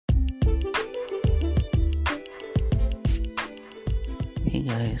Hey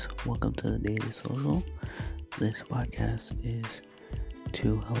guys, welcome to the Daily Social. This podcast is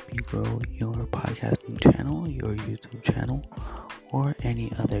to help you grow your podcasting channel, your YouTube channel, or any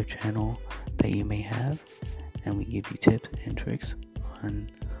other channel that you may have. And we give you tips and tricks on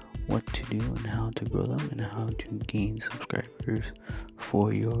what to do and how to grow them and how to gain subscribers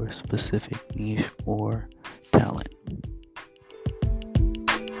for your specific niche or talent.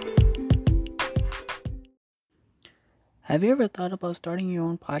 Have you ever thought about starting your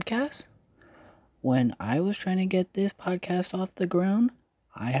own podcast? When I was trying to get this podcast off the ground,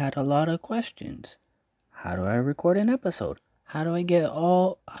 I had a lot of questions. How do I record an episode? How do I get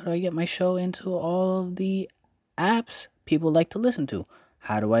my show into all of the apps people like to listen to?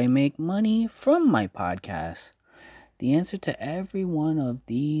 How do I make money from my podcast? The answer to every one of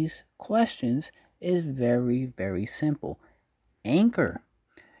these questions is very, very simple. Anchor.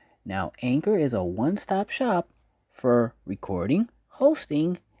 Now, Anchor is a one-stop shop for recording,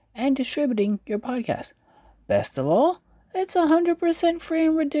 hosting, and distributing your podcast. Best of all, it's 100% free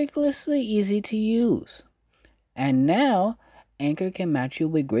and ridiculously easy to use. And now, Anchor can match you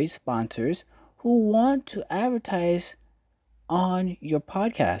with great sponsors who want to advertise on your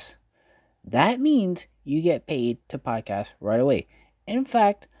podcast. That means you get paid to podcast right away. In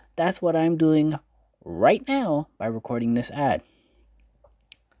fact, that's what I'm doing right now by recording this ad.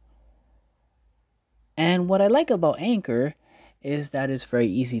 And what I like about Anchor is that it's very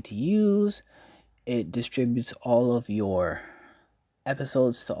easy to use. It distributes all of your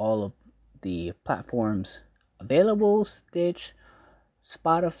episodes to all of the platforms available: Stitch,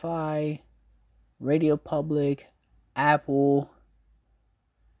 Spotify, Radio Public, Apple,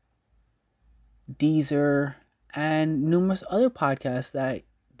 Deezer, and numerous other podcasts that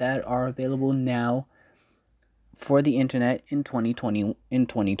are available now for the internet in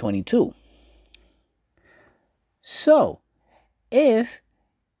 2022. So, if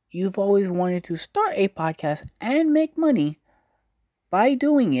you've always wanted to start a podcast and make money by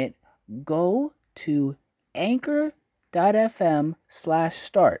doing it, go to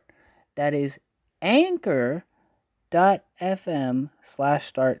anchor.fm/start. That is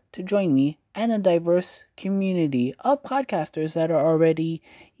anchor.fm/start to join me and a diverse community of podcasters that are already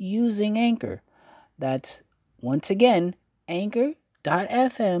using Anchor. That's, once again,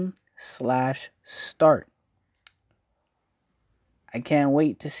 anchor.fm/start. I can't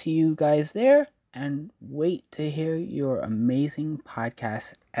wait to see you guys there and wait to hear your amazing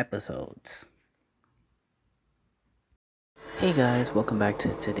podcast episodes. Hey guys, welcome back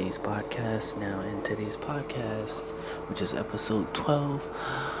to today's podcast. Now in today's podcast, which is episode 12,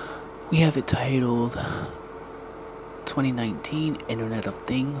 we have it titled 2019 Internet of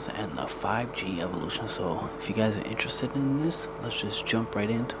Things and the 5G Evolution. So if you guys are interested in this, let's just jump right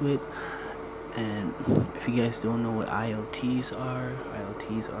into it. And if you guys don't know what IOTs are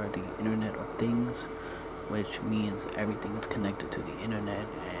the Internet of Things, which means everything is connected to the internet,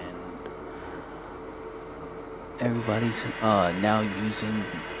 and everybody's now using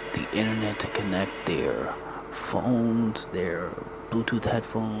the internet to connect their phones, their Bluetooth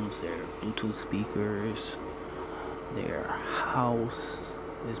headphones, their Bluetooth speakers. Their house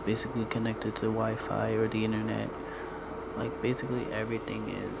is basically connected to Wi-Fi or the internet. Like, basically everything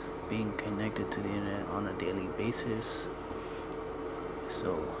is being connected to the internet on a daily basis.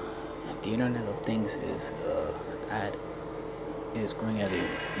 So the Internet of Things is growing at a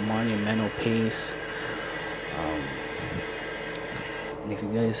monumental pace. And if you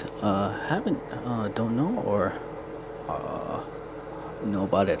guys don't know or know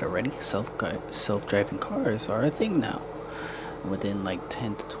about it already, self-driving cars are a thing now. Within like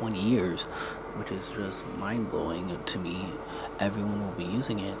 10 to 20 years, which is just mind-blowing to me. Everyone will be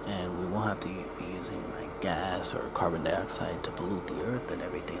using it, and we won't have to be using like gas or carbon dioxide to pollute the earth and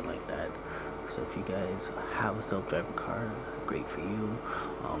everything like that. So if you guys have a self-driving car, great for you.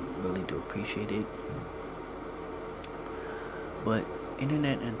 Really do appreciate it. But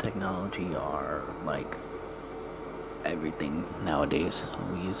internet and technology are like everything nowadays.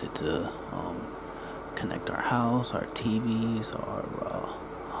 We use it to connect our house, our TVs,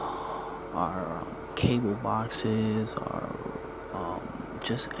 our cable boxes, our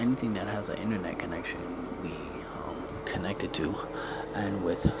just anything that has an internet connection we connect it to. And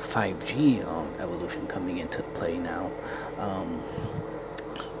with 5G evolution coming into play now,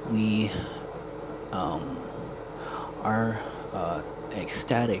 we are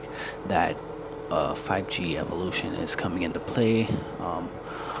ecstatic that 5G evolution is coming into play.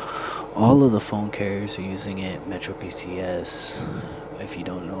 All of the phone carriers are using it. Metro PCS, if you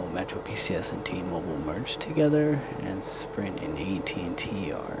don't know, Metro PCS and T-Mobile merged together, and Sprint and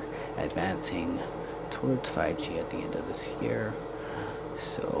AT&T are advancing towards 5G at the end of this year.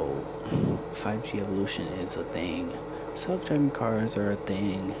 So 5G evolution is a thing, self-driving cars are a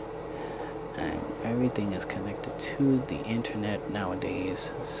thing, and everything is connected to the internet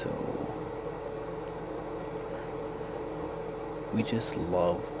nowadays. So we just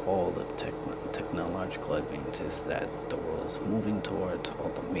love all the technological advances that the world is moving towards. All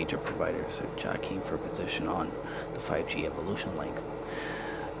the major providers are jockeying for position on the 5G evolution, like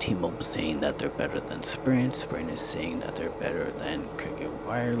T-Mobile saying that they're better than Sprint. Sprint is saying that they're better than Cricket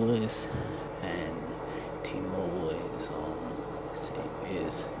Wireless, and T-Mobile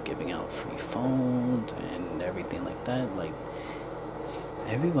is giving out free phones and everything like that. Like,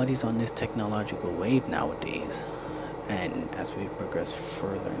 everybody's on this technological wave nowadays, and as we progress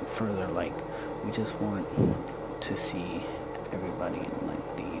further and further, like, we just want to see everybody in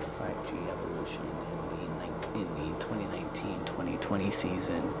like the 5G evolution in the 2019-2020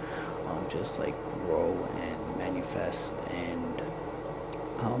 season, just like grow and manifest and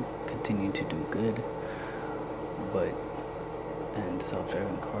continue to do good. But and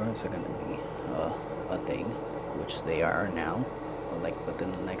self-driving cars are going to be a thing, which they are now. Like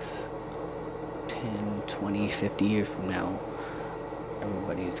within the next 10, 20, 50 years from now,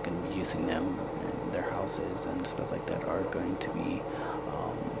 everybody is going to be using them, and their houses and stuff like that are going to be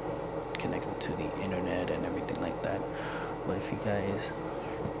connected to the internet and everything like that. But if you guys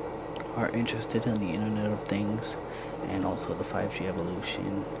are interested in the Internet of Things and also the 5G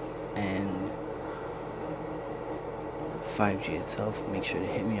evolution and 5G itself, make sure to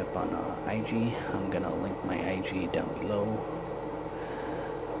hit me up on IG. I'm gonna link my IG down below.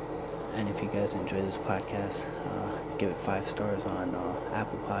 And if you guys enjoy this podcast, give it 5 stars on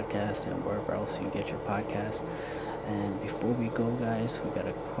Apple Podcasts and wherever else you get your podcasts. And before we go, guys, we got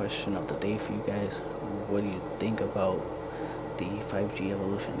a question of the day for you guys. What do you think about the 5G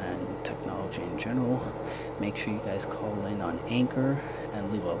evolution and technology in general? Make sure you guys call in on Anchor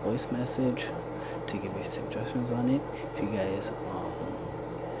and leave a voice message to give your suggestions on it. If you guys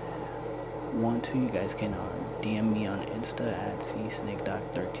want to, you guys can DM me on Insta at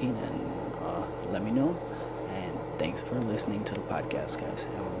csnakedoc13 and let me know. And thanks for listening to the podcast, guys,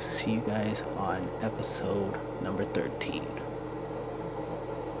 and we'll see you guys on episode number 13.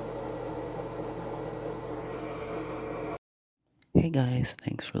 Hey guys,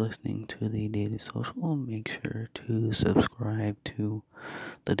 thanks for listening to the Daily Social. Make sure to subscribe to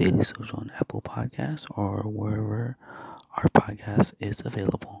the Daily Social on Apple Podcasts or wherever our podcast is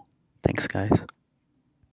available. Thanks, guys.